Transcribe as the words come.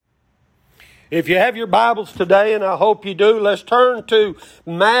If you have your Bibles today, and I hope you do, let's turn to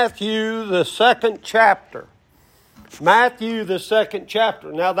Matthew, the 2nd chapter. Matthew, the 2nd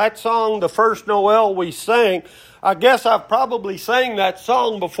chapter. Now that song, the first Noel we sang, I guess I've probably sang that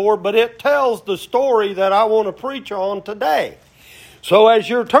song before, but it tells the story that I want to preach on today. So as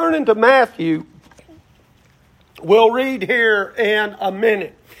you're turning to Matthew, we'll read here in a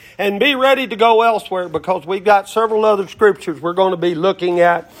minute. And be ready to go elsewhere because we've got several other scriptures we're going to be looking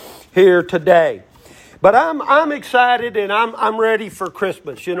at here today. But I'm excited and I'm ready for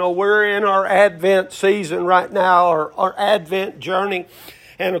Christmas. You know, we're in our Advent season right now, our Advent journey.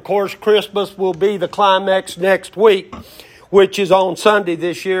 And of course, Christmas will be the climax next week, which is on Sunday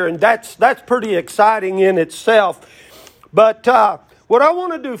this year. And that's pretty exciting in itself. But what I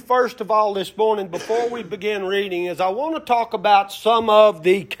want to do first of all this morning before we begin reading is I want to talk about some of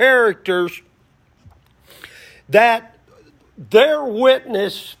the characters that their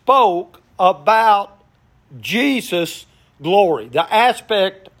witness spoke about Jesus' glory, the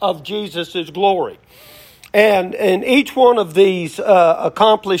aspect of Jesus' glory. And each one of these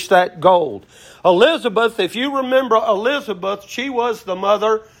accomplished that goal. Elizabeth, if you remember Elizabeth, she was the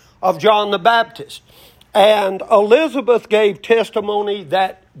mother of John the Baptist. And Elizabeth gave testimony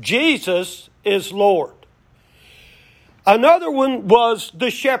that Jesus is Lord. Another one was the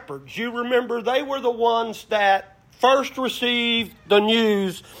shepherds. You remember they were the ones that first received the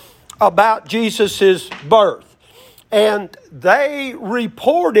news about Jesus' birth. And they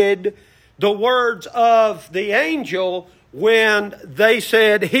reported the words of the angel when they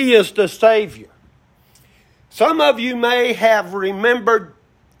said, "He is the Savior." Some of you may have remembered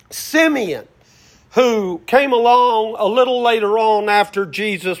Simeon, who came along a little later on after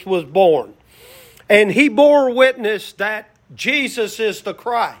Jesus was born. And he bore witness that Jesus is the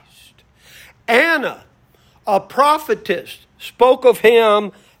Christ. Anna, a prophetess, spoke of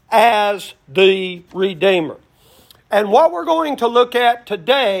him as the Redeemer. And what we're going to look at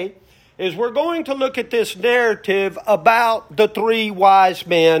today is we're going to look at this narrative about the three wise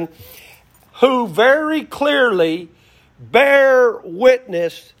men who very clearly bear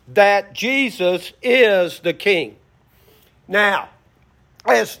witness that Jesus is the King. Now,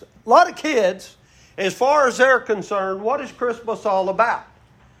 as a lot of kids, as far as they're concerned, what is Christmas all about?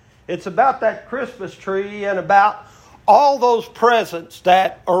 It's about that Christmas tree and about all those presents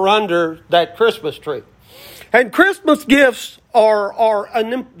that are under that Christmas tree. And Christmas gifts are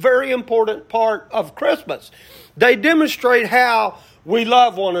a very important part of Christmas. They demonstrate how we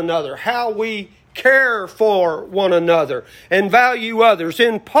love one another, how we care for one another, and value others.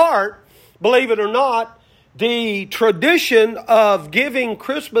 In part, believe it or not, the tradition of giving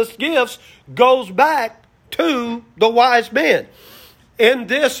Christmas gifts goes back to the wise men. In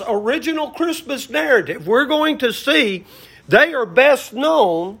this original Christmas narrative, we're going to see they are best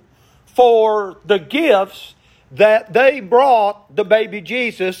known for the gifts that they brought the baby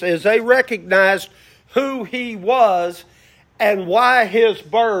Jesus as they recognized who he was and why his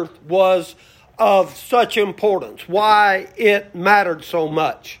birth was of such importance, why it mattered so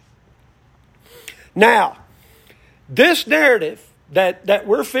much. Now, this narrative that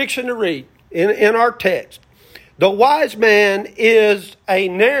we're fixing to read in our text, the wise man is a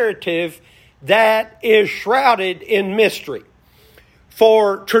narrative that is shrouded in mystery.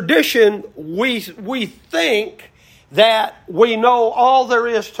 For tradition, we think that we know all there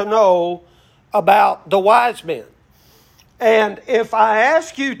is to know about the wise men. And if I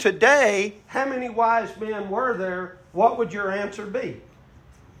ask you today, how many wise men were there, what would your answer be?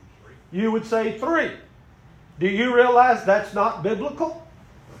 You would say 3. Do you realize that's not biblical?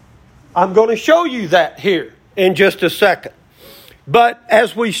 I'm going to show you that here in just a second. But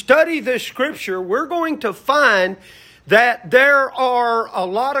as we study this scripture, we're going to find that there are a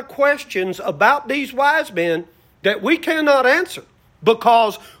lot of questions about these wise men that we cannot answer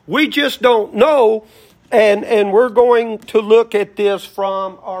because we just don't know. And we're going to look at this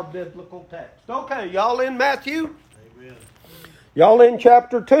from our biblical text. Okay, y'all in Matthew? Amen. Y'all in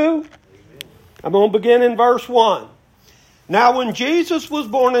chapter 2? Amen. I'm going to begin in verse 1. Now when Jesus was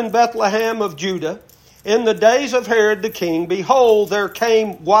born in Bethlehem of Judah, in the days of Herod the king, behold, there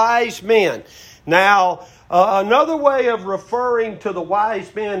came wise men. Now, another way of referring to the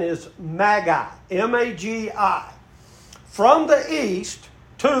wise men is Magi, M-A-G-I, from the east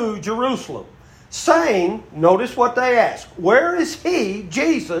to Jerusalem, saying, notice what they ask, where is he,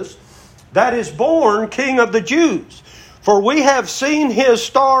 Jesus, that is born King of the Jews? For we have seen his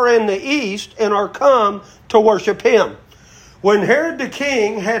star in the east and are come to worship him. When Herod the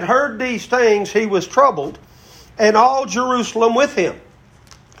king had heard these things, he was troubled, and all Jerusalem with him.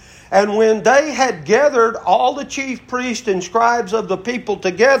 And when they had gathered all the chief priests and scribes of the people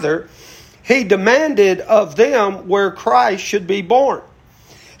together, he demanded of them where Christ should be born.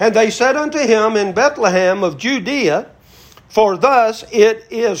 And they said unto him, In Bethlehem of Judea, for thus it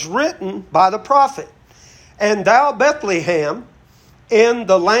is written by the prophet, And thou, Bethlehem, in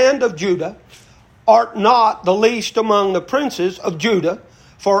the land of Judah, art not the least among the princes of Judah,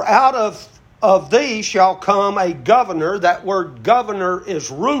 for out of thee shall come a governor. That word governor is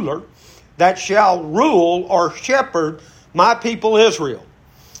ruler, that shall rule or shepherd my people Israel.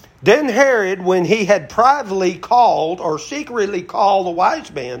 Then Herod, when he had privately called or secretly called the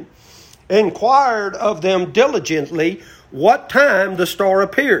wise men, inquired of them diligently what time the star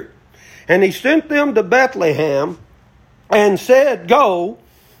appeared. And he sent them to Bethlehem and said, Go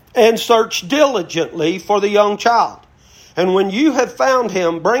and search diligently for the young child. And when you have found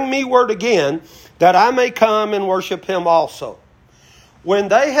him, bring me word again, that I may come and worship him also. When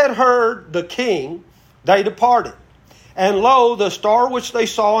they had heard the king, they departed. And lo, the star which they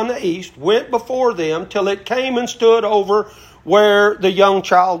saw in the east went before them till it came and stood over where the young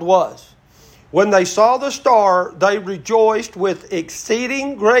child was. When they saw the star, they rejoiced with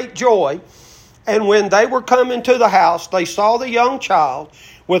exceeding great joy. And when they were come into the house, they saw the young child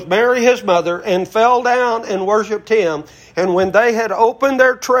with Mary his mother, and fell down and worshipped him. And when they had opened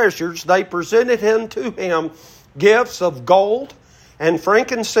their treasures, they presented unto him gifts of gold and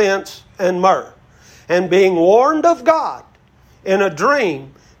frankincense and myrrh. And being warned of God in a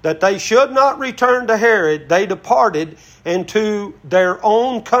dream that they should not return to Herod, they departed into their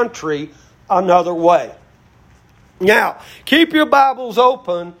own country another way. Now, keep your Bibles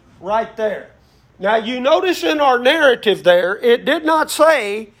open right there. Now, you notice in our narrative there, it did not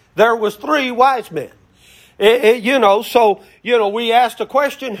say there was 3 wise men. We asked the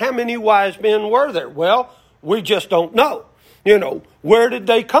question, how many wise men were there? Well, we just don't know. Where did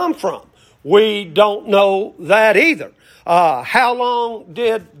they come from? We don't know that either. How long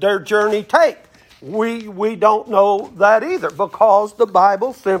did their journey take? We don't know that either, because the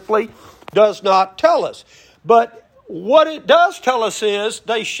Bible simply does not tell us. But what it does tell us is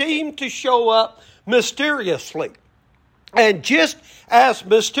they seem to show up mysteriously. And just as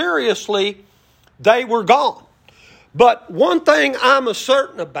mysteriously, they were gone. But one thing I'm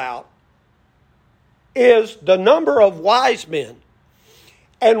certain about is the number of wise men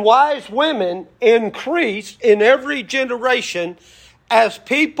and wise women increase in every generation as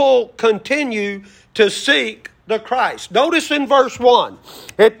people continue to seek the Christ. Notice in verse 1,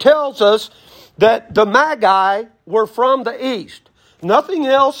 it tells us that the Magi were from the east. Nothing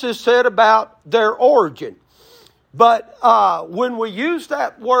else is said about their origin. But when we use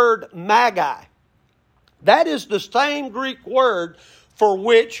that word Magi, that is the same Greek word for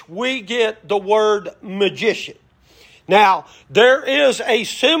which we get the word magician. Now, there is a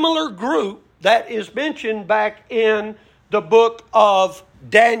similar group that is mentioned back in the book of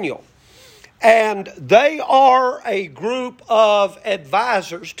Daniel. And they are a group of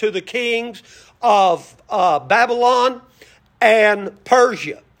advisors to the kings of Babylon and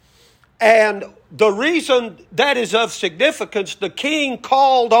Persia. And the reason that is of significance, the king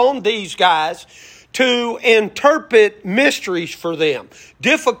called on these guys to interpret mysteries for them,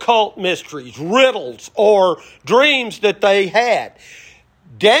 difficult mysteries, riddles, or dreams that they had.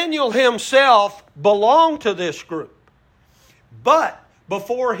 Daniel himself belonged to this group. But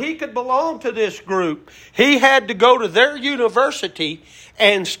before he could belong to this group, he had to go to their university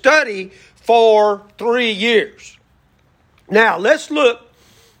and study for 3 years. Now, let's look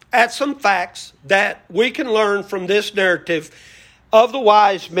at some facts that we can learn from this narrative of the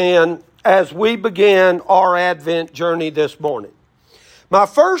wise men as we begin our Advent journey this morning. My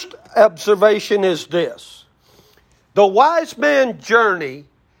first observation is this. The wise man's journey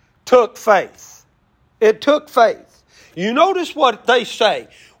took faith. It took faith. You notice what they say.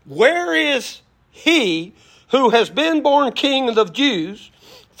 Where is he who has been born King of the Jews?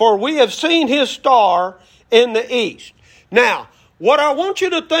 For we have seen his star in the east. Now, what I want you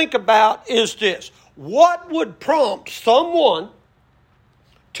to think about is this. What would prompt someone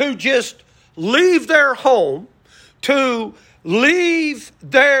to just leave their home, to leave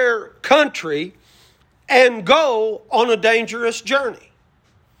their country, and go on a dangerous journey?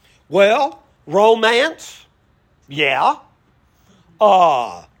 Well, romance, yeah.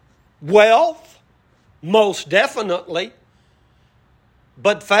 Wealth, most definitely.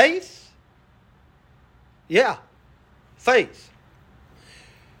 But faith? Yeah, faith.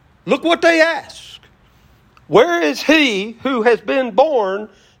 Look what they ask. Where is he who has been born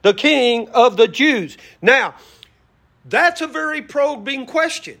the King of the Jews? Now, that's a very probing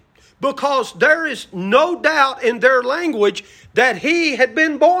question, because there is no doubt in their language that he had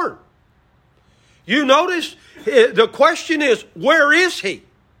been born. You notice the question is, where is he?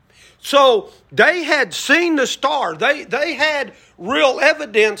 So they had seen the star. They had real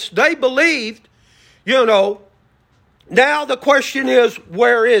evidence. They believed, Now the question is,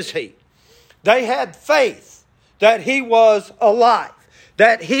 where is he? They had faith that he was alive,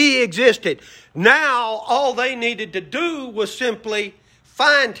 that he existed. Now all they needed to do was simply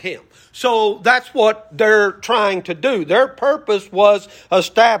find him. So that's what they're trying to do. Their purpose was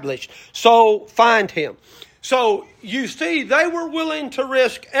established. So find him. So you see, they were willing to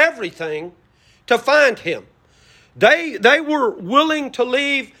risk everything to find him. They were willing to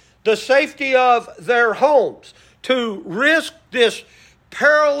leave the safety of their homes, to risk this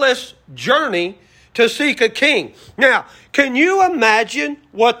perilous journey to seek a king. Now, can you imagine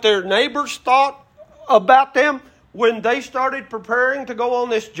what their neighbors thought about them when they started preparing to go on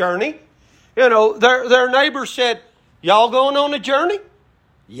this journey? Their neighbors said, "Y'all going on a journey?"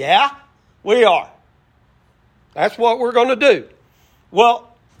 "Yeah, we are." "That's what we're going to do."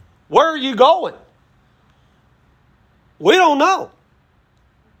 "Well, where are you going?" "We don't know."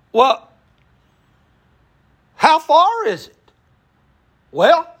 "Well, how far is it?"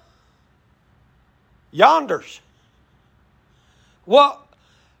 "Well, yonders." "Well,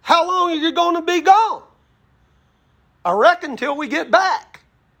 how long are you going to be gone?" "I reckon till we get back."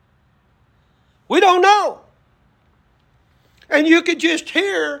 "We don't know." And you could just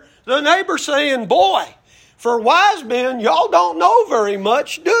hear the neighbor saying, "Boy, for wise men, y'all don't know very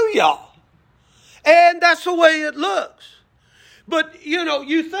much, do y'all?" And that's the way it looks. But,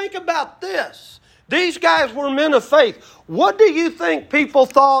 you think about this. These guys were men of faith. What do you think people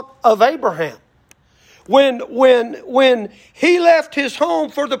thought of Abraham when he left his home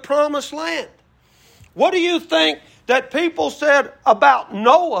for the promised land? What do you think that people said about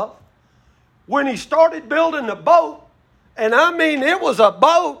Noah when he started building the boat? And I mean, it was a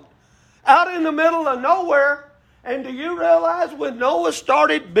boat out in the middle of nowhere. And do you realize when Noah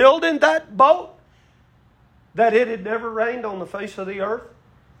started building that boat that it had never rained on the face of the earth?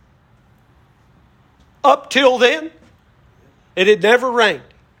 Up till then, it had never rained.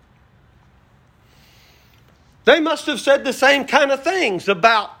 They must have said the same kind of things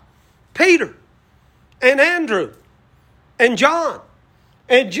about Peter and Andrew and John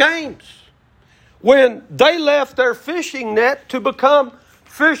and James when they left their fishing net to become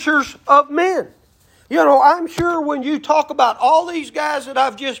fishers of men. I'm sure when you talk about all these guys that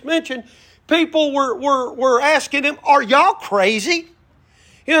I've just mentioned, people were asking them, "Are y'all crazy?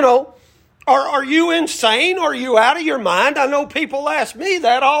 Are you insane? Are you out of your mind?" I know people ask me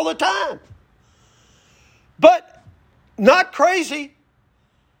that all the time. But not crazy,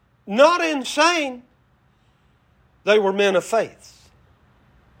 not insane. They were men of faith.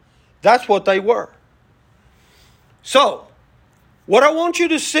 That's what they were. So, what I want you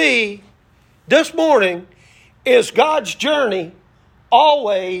to see this morning is God's journey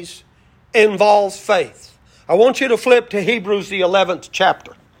always involves faith. I want you to flip to Hebrews, the 11th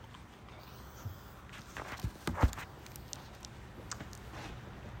chapter.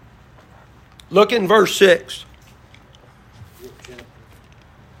 Look in verse 6.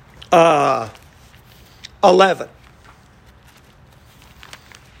 11.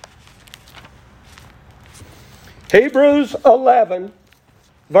 Hebrews 11,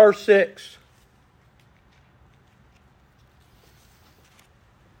 verse 6.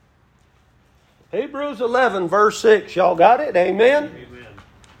 Hebrews 11, verse 6. Y'all got it? Amen? Amen.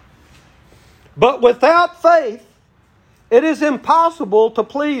 "But without faith it is impossible to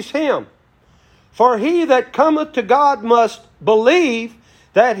please Him. For he that cometh to God must believe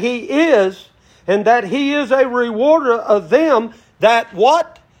that He is, and that He is a rewarder of them that"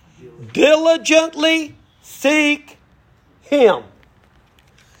 what? "Diligently seek Him."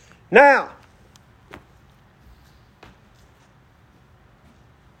 Now,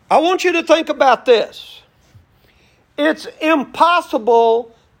 I want you to think about this. It's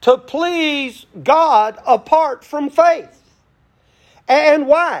impossible to please God apart from faith. And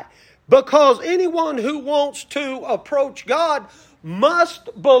why? Because anyone who wants to approach God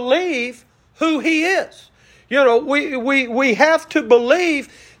must believe who He is. We have to believe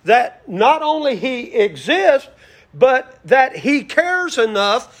that not only He exists, but that He cares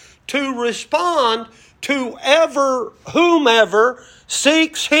enough to respond to whomever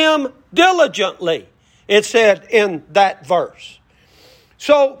seeks Him diligently. It said in that verse.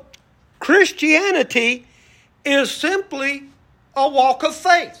 So Christianity is simply a walk of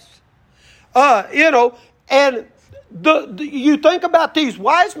faith. And you think about these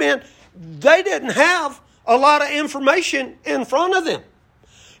wise men, they didn't have a lot of information in front of them.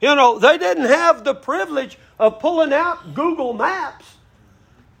 They didn't have the privilege of pulling out Google Maps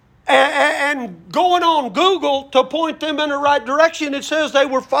And going on Google to point them in the right direction, it says they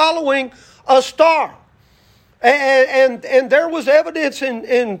were following a star. And there was evidence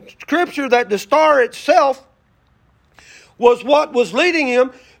in Scripture that the star itself was what was leading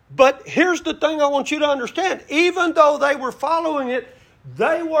him. But here's the thing I want you to understand. Even though they were following it,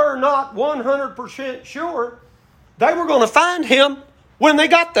 they were not 100% sure they were going to find him when they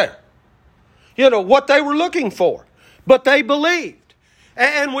got there. You know, what they were looking for. But they believed.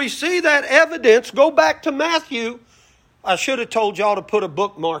 And we see that evidence. Go back to Matthew. I should have told y'all to put a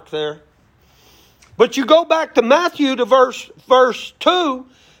bookmark there. But you go back to Matthew to verse 2.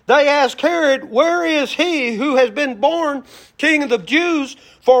 They ask Herod, where is he who has been born King of the Jews?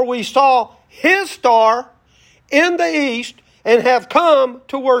 For we saw his star in the east and have come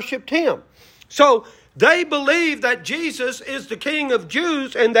to worship him. So they believe that Jesus is the King of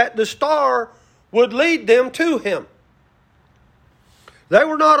Jews and that the star would lead them to him. They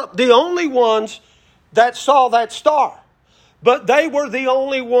were not the only ones that saw that star, but they were the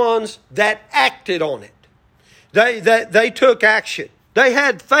only ones that acted on it. They took action. They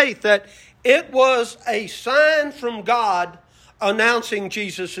had faith that it was a sign from God announcing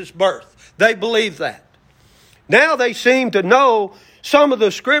Jesus' birth. They believed that. Now they seem to know some of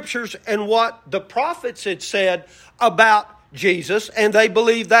the scriptures and what the prophets had said about Jesus, and they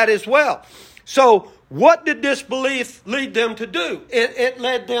believe that as well. So what did this belief lead them to do? It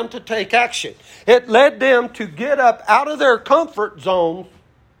led them to take action. It led them to get up out of their comfort zones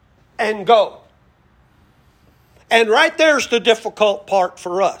and go. And right there's the difficult part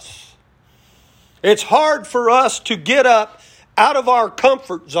for us. It's hard for us to get up out of our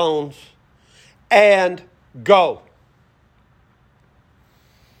comfort zones and go.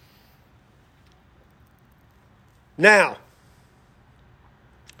 Now,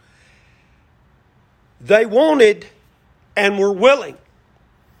 they wanted and were willing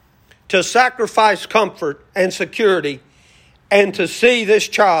to sacrifice comfort and security and to see this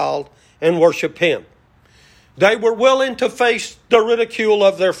child and worship him. They were willing to face the ridicule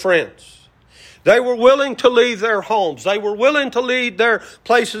of their friends. They were willing to leave their homes. They were willing to leave their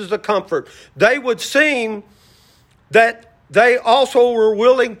places of comfort. They would seem that they also were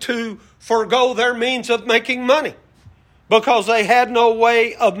willing to forego their means of making money because they had no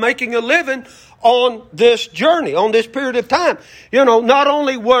way of making a living on this journey, on this period of time. You know, not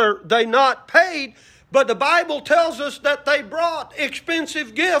only were they not paid, but the Bible tells us that they brought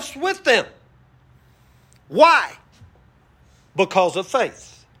expensive gifts with them. Why? Because of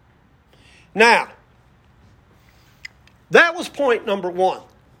faith. Now, that was point number one.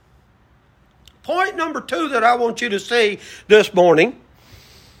 Point number two that I want you to see this morning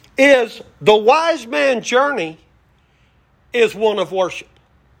is the wise man's journey is one of worship.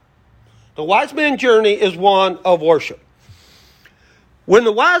 The wise man's journey is one of worship. When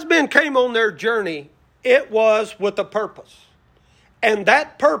the wise men came on their journey, it was with a purpose. And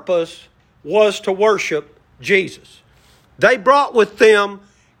that purpose was to worship Jesus. They brought with them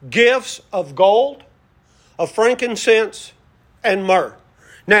gifts of gold, of frankincense, and myrrh.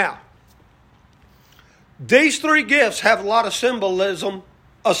 Now, these three gifts have a lot of symbolism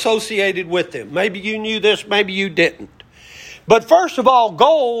associated with them. Maybe you knew this, maybe you didn't. But first of all,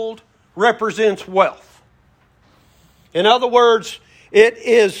 gold represents wealth. In other words, it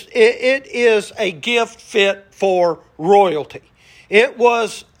is a gift fit for royalty. It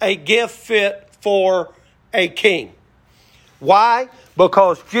was a gift fit for a king. Why?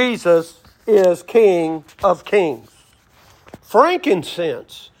 Because Jesus is King of Kings.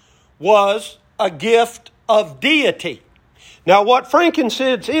 Frankincense was a gift of deity. Now, what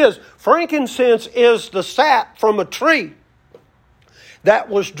frankincense is the sap from a tree that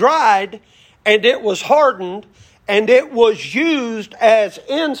was dried and it was hardened and it was used as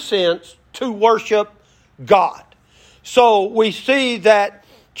incense to worship God. So we see that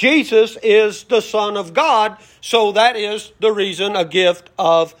Jesus is the Son of God, so that is the reason a gift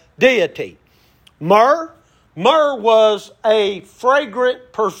of deity. Myrrh was a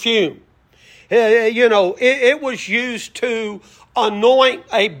fragrant perfume. It was used to anoint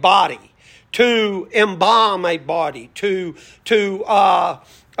a body, to embalm a body, to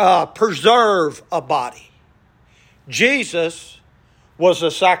preserve a body. Jesus was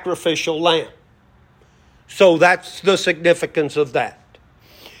a sacrificial lamb. So that's the significance of that.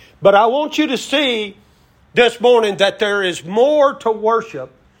 But I want you to see this morning that there is more to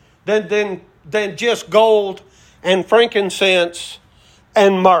worship than just gold and frankincense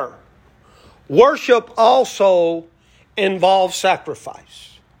and myrrh. Worship also involves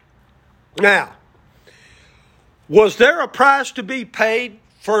sacrifice. Now, was there a price to be paid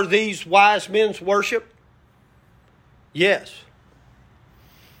for these wise men's worship? Yes.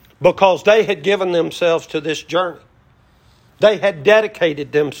 because they had given themselves to this journey. They had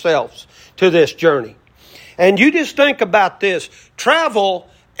dedicated themselves to this journey. And you just think about this. Travel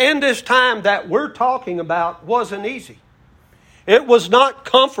in this time that we're talking about wasn't easy. It was not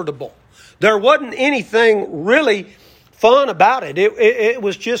comfortable. There wasn't anything really fun about it. It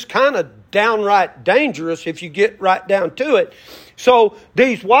was just kind of downright dangerous if you get right down to it. So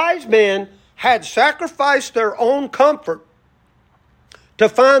these wise men had sacrificed their own comfort to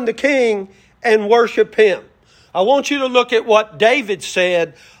find the king and worship him. I want you to look at what David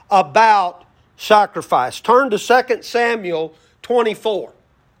said about sacrifice. Turn to 2 Samuel 24.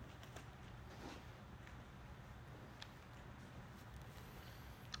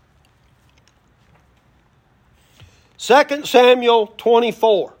 2 Samuel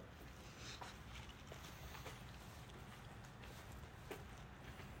 24.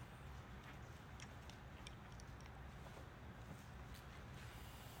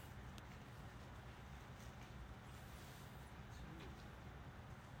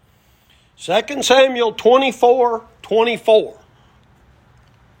 Second Samuel 24:24.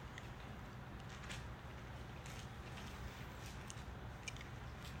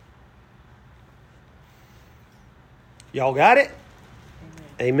 Y'all got it?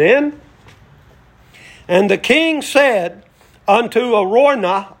 Amen. And the king said unto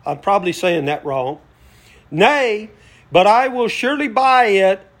Araunah, I'm probably saying that wrong, Nay, but I will surely buy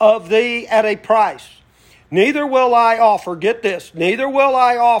it of thee at a price. Neither will I offer, get this, neither will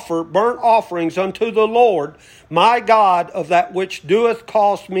I offer burnt offerings unto the Lord my God of that which doeth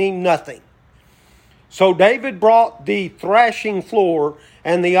cost me nothing. So David brought the thrashing floor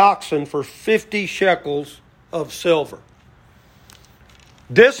and the oxen for 50 shekels of silver.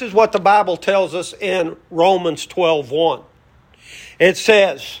 This is what the Bible tells us in Romans 12:1. It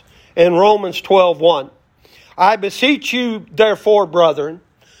says in Romans 12:1, I beseech you, therefore, brethren,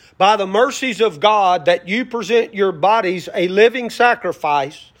 by the mercies of God, that you present your bodies a living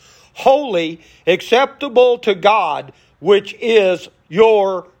sacrifice, holy, acceptable to God, which is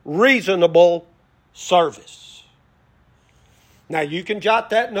your reasonable service. Now you can jot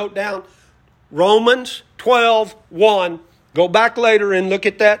that note down. Romans 12:1. Go back later and look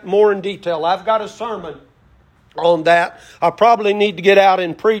at that more in detail. I've got a sermon on that. I probably need to get out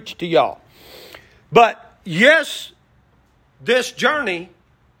and preach to y'all. But yes, this journey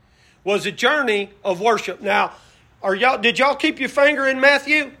was a journey of worship. Now, did y'all keep your finger in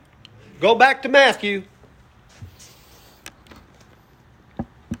Matthew? Go back to Matthew.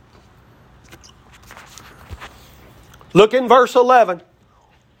 Look in verse 11.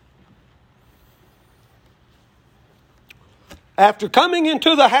 After coming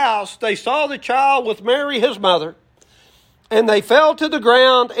into the house, they saw the child with Mary his mother, and they fell to the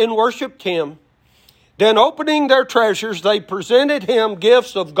ground and worshipped him. Then opening their treasures, they presented him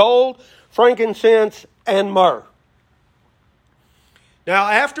gifts of gold, frankincense, and myrrh. Now,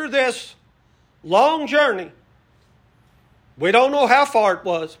 after this long journey, we don't know how far it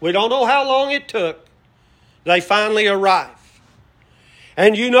was. We don't know how long it took. They finally arrived.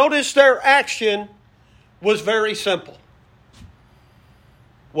 And you notice their action was very simple.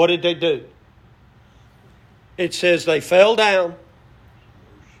 What did they do? It says they fell down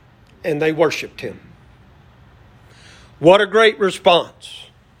and they worshiped him. What a great response.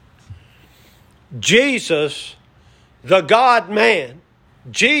 Jesus, the God-man,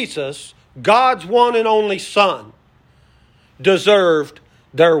 Jesus, God's one and only Son, deserved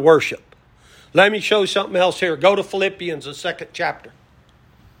their worship. Let me show you something else here. Go to Philippians, the 2nd chapter.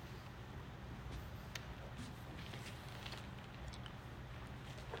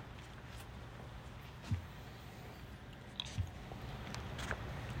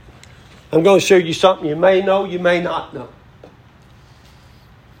 I'm going to show you something you may know, you may not know.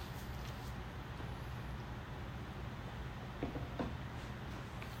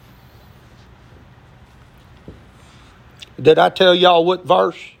 Did I tell y'all what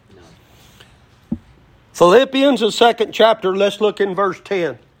verse? No. Philippians, the 2nd chapter, let's look in verse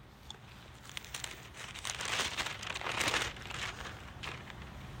 10.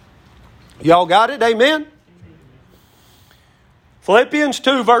 Y'all got it? Amen? Philippians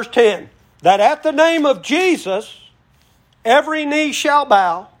 2, verse 10. That at the name of Jesus, every knee shall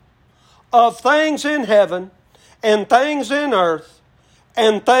bow, of things in heaven, and things in earth,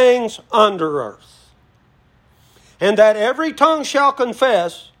 and things under earth. And that every tongue shall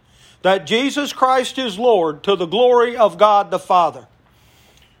confess that Jesus Christ is Lord, to the glory of God the Father.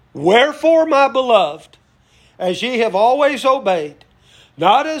 Wherefore, my beloved, as ye have always obeyed,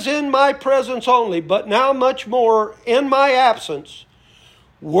 not as in my presence only, but now much more in my absence,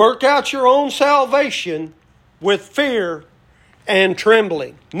 work out your own salvation with fear and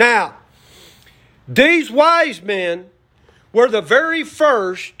trembling. Now, these wise men were the very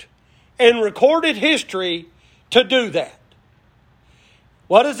first in recorded history to do that.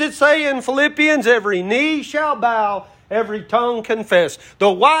 What does it say in Philippians? Every knee shall bow, every tongue confess.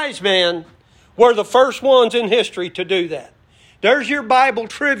 The wise men were the first ones in history to do that. There's your Bible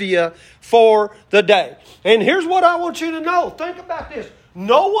trivia for the day. And here's what I want you to know. Think about this.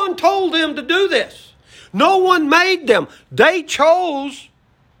 No one told them to do this. No one made them. They chose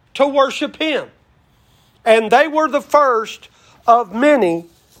to worship Him. And they were the first of many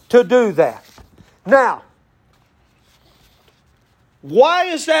to do that. Now, why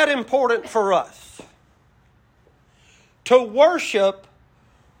is that important for us? To worship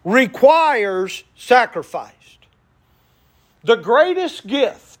requires sacrifice. The greatest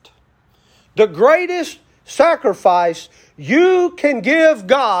gift, the greatest sacrifice you can give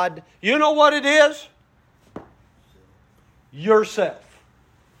God, you know what it is? Yourself.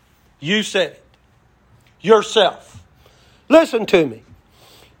 You said it. Yourself. Listen to me.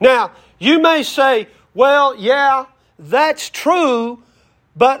 Now, you may say, well, yeah, that's true,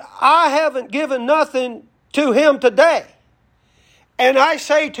 but I haven't given nothing to Him today. And I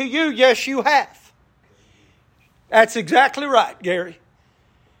say to you, yes, you have. That's exactly right, Gary.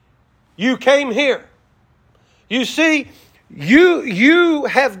 You came here. You see, you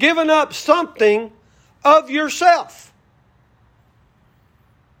have given up something of yourself.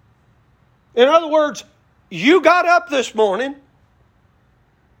 In other words, you got up this morning.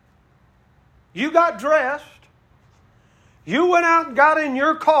 You got dressed. You went out and got in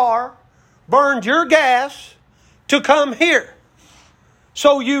your car, burned your gas to come here.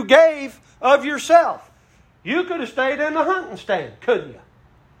 So you gave of yourself. You could have stayed in the hunting stand, couldn't you?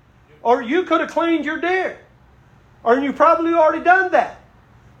 Or you could have cleaned your deer. Or you probably already done that.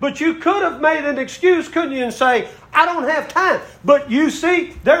 But you could have made an excuse, couldn't you, and say, I don't have time. But you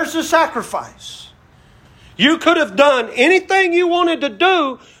see, there's a sacrifice. You could have done anything you wanted to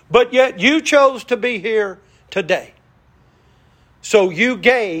do, but yet you chose to be here today. So you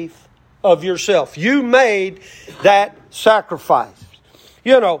gave of yourself. You made that sacrifice.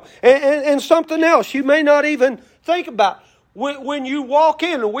 You know, and something else you may not even think about. When you walk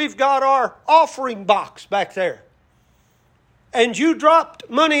in, and we've got our offering box back there, and you dropped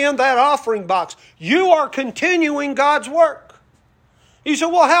money in that offering box, you are continuing God's work. You say,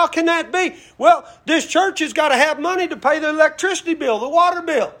 well, how can that be? Well, this church has got to have money to pay the electricity bill, the water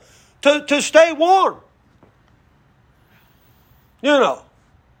bill, to stay warm. You know,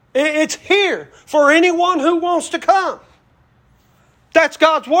 it's here for anyone who wants to come. That's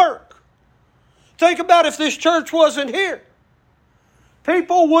God's work. Think about if this church wasn't here.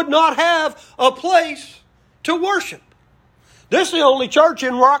 People would not have a place to worship. This is the only church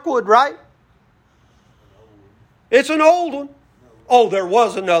in Rockwood, right? It's an old one. Oh, there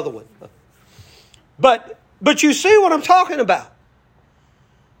was another one. But you see what I'm talking about.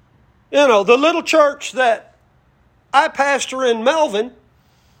 You know, the little church that I pastor in Melvin,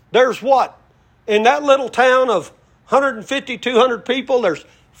 there's what? In that little town of 150, 200 people, there's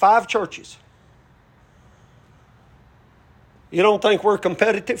 5 churches. You don't think we're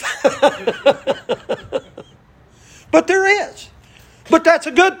competitive? But there is. But that's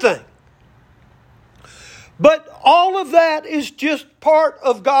a good thing. But all of that is just part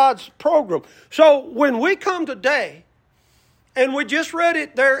of God's program. So when we come today, and we just read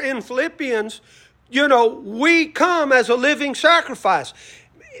it there in Philippians, you know, we come as a living sacrifice.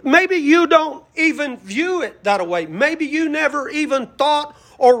 Maybe you don't even view it that way. Maybe you never even thought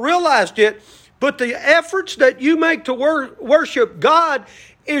or realized it. But the efforts that you make to worship God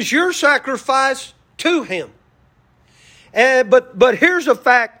is your sacrifice to Him. But here's a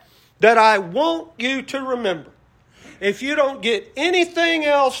fact that I want you to remember. If you don't get anything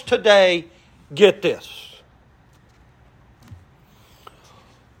else today, get this.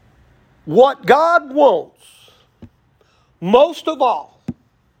 What God wants, most of all,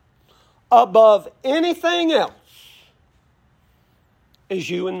 above anything else, is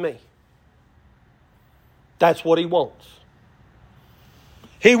you and me. That's what He wants.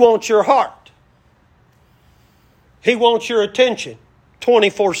 He wants your heart. He wants your attention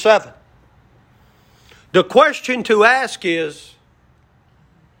 24/7. The question to ask is,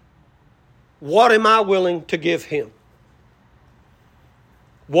 what am I willing to give Him?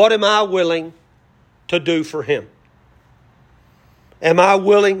 What am I willing to do for Him? Am I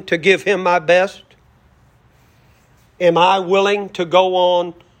willing to give Him my best? Am I willing to go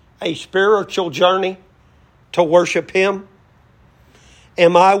on a spiritual journey to worship Him?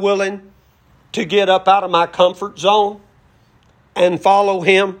 Am I willing to get up out of my comfort zone and follow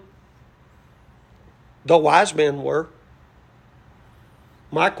Him? The wise men were.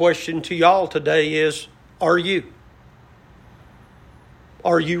 My question to y'all today is, are you?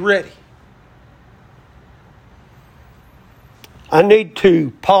 Are you ready? I need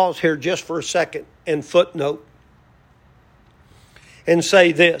to pause here just for a second and footnote and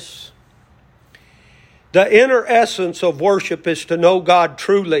say this. The inner essence of worship is to know God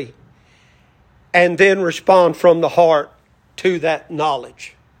truly and then respond from the heart to that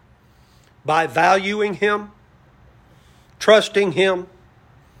knowledge by valuing Him, trusting Him,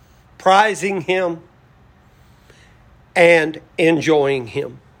 prizing Him, and enjoying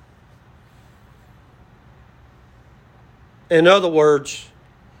Him. In other words,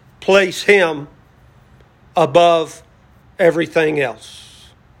 place Him above everything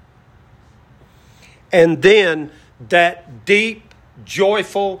else. And then that deep,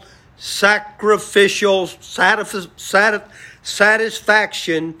 joyful, sacrificial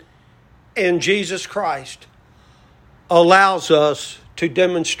satisfaction in Jesus Christ allows us to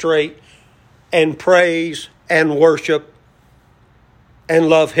demonstrate and praise and worship and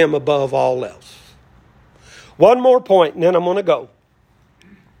love Him above all else. One more point and then I'm going to go.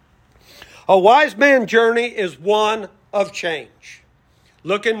 A wise man's journey is one of change.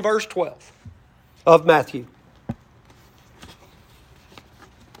 Look in verse 12 of Matthew.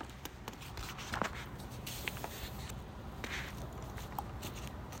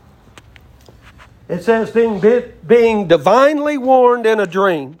 It says, being divinely warned in a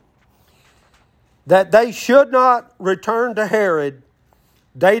dream that they should not return to Herod,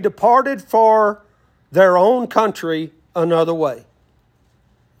 they departed for their own country another way.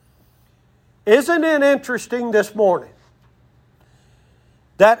 Isn't it interesting this morning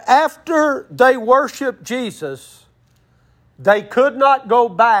that after they worshiped Jesus, they could not go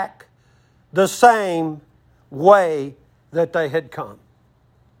back the same way that they had come?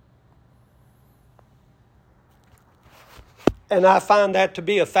 And I find that to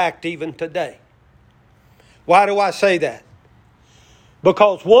be a fact even today. Why do I say that?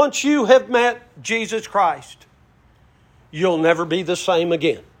 Because once you have met Jesus Christ, you'll never be the same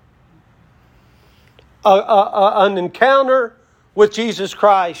again. An encounter with Jesus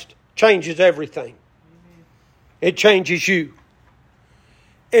Christ changes everything. It changes you.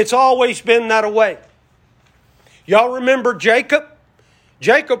 It's always been that way. Y'all remember Jacob?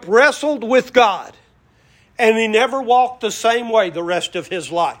 Jacob wrestled with God, and he never walked the same way the rest of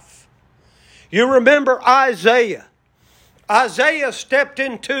his life. You remember Isaiah. Isaiah stepped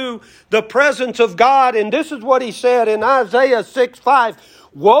into the presence of God, and this is what he said in Isaiah 6:5.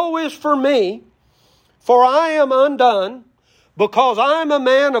 Woe is for me, for I am undone, because I am a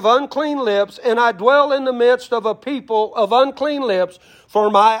man of unclean lips, and I dwell in the midst of a people of unclean lips, for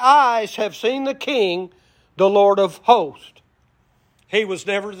my eyes have seen the King, the Lord of hosts. He was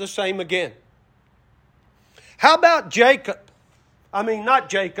never the same again. How about Jacob?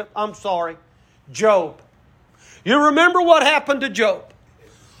 Job. You remember what happened to Job?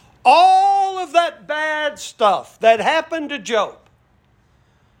 All of that bad stuff that happened to Job.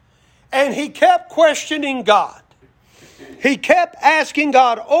 And he kept questioning God. He kept asking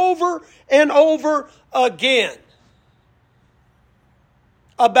God over and over again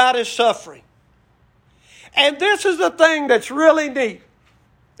about his suffering. And this is the thing that's really neat.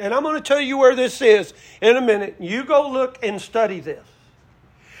 And I'm going to tell you where this is in a minute. You go look and study this.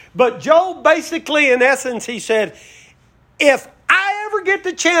 But Job basically, in essence, he said, if I ever get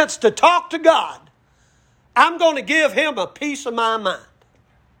the chance to talk to God, I'm going to give Him a piece of my mind.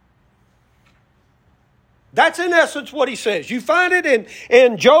 That's in essence what he says. You find it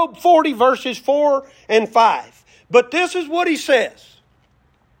in Job 40 verses 4 and 5. But this is what he says.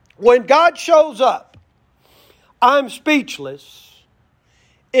 When God shows up, I'm speechless,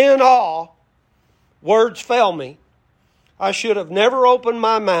 in awe, words fail me. I should have never opened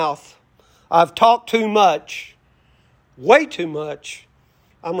my mouth. I've talked too much, way too much.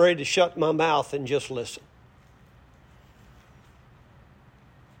 I'm ready to shut my mouth and just listen.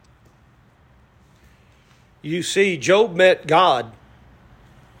 You see, Job met God,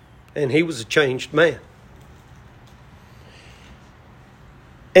 and he was a changed man.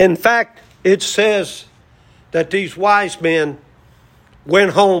 In fact, it says that these wise men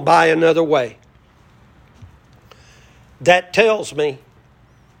went home by another way. That tells me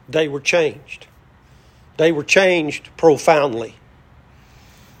they were changed. They were changed profoundly.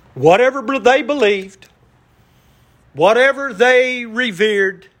 Whatever they believed, whatever they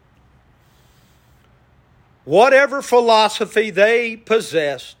revered, whatever philosophy they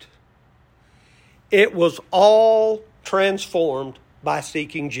possessed, it was all transformed by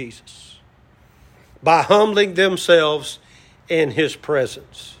seeking Jesus, by humbling themselves in His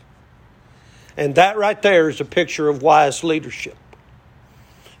presence. And that right there is a picture of wise leadership.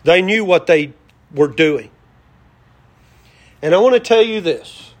 They knew what they were doing. And I want to tell you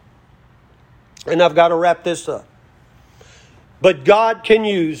this, and I've got to wrap this up. But God can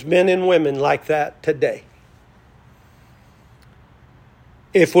use men and women like that today,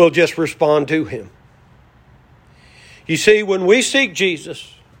 if we'll just respond to Him. You see, when we seek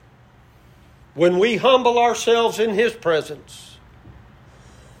Jesus, when we humble ourselves in His presence,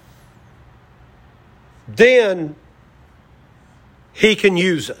 then He can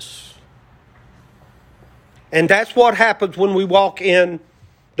use us. And that's what happens when we walk in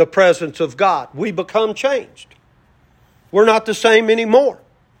the presence of God. We become changed. We're not the same anymore.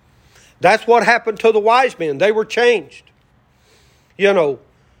 That's what happened to the wise men. They were changed. You know,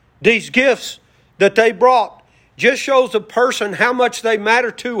 these gifts that they brought just shows a person how much they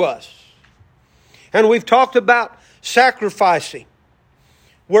matter to us. And we've talked about sacrificing,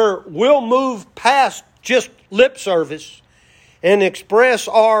 where we'll move past just lip service and express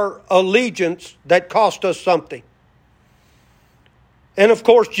our allegiance that cost us something. And of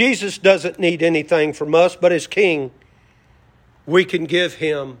course, Jesus doesn't need anything from us, but as King, we can give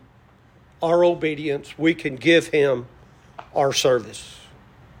Him our obedience. We can give Him our service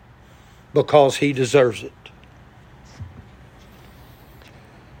because He deserves it.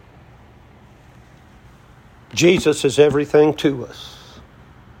 Jesus is everything to us.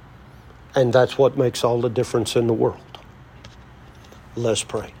 And that's what makes all the difference in the world. Let's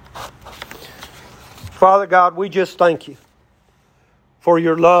pray. Father God, we just thank You for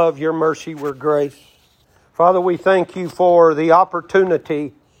Your love, Your mercy, Your grace. Father, we thank You for the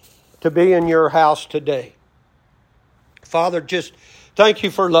opportunity to be in Your house today. Father, just thank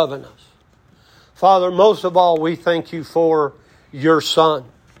You for loving us. Father, most of all, we thank You for Your Son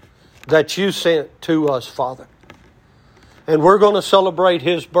that You sent to us, Father. And we're going to celebrate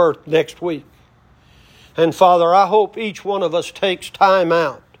His birth next week. And Father, I hope each one of us takes time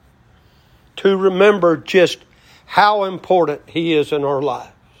out to remember just how important He is in our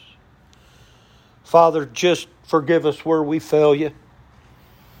lives. Father, just forgive us where we fail You.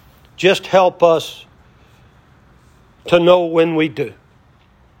 Just help us to know when we do.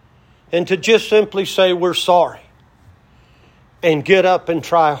 And to just simply say we're sorry. And get up and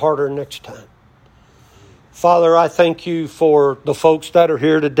try harder next time. Father, I thank You for the folks that are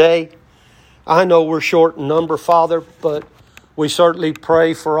here today. I know we're short in number, Father, but we certainly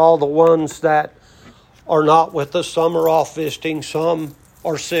pray for all the ones that are not with us. Some are off visiting, some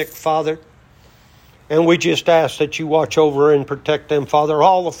are sick, Father. And we just ask that You watch over and protect them, Father.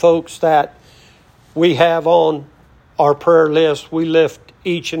 All the folks that we have on our prayer list, we lift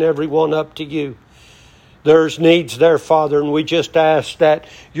each and every one up to You. There's needs there, Father, and we just ask that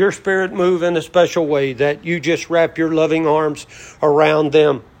Your Spirit move in a special way, that You just wrap Your loving arms around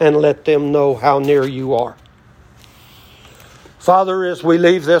them and let them know how near You are. Father, as we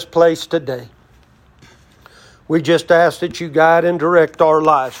leave this place today, we just ask that You guide and direct our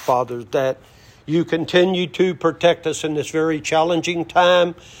lives, Father, that You continue to protect us in this very challenging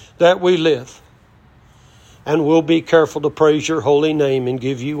time that we live. And we'll be careful to praise Your holy name and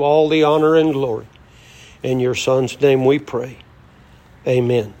give You all the honor and glory. In Your Son's name we pray.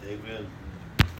 Amen. Amen.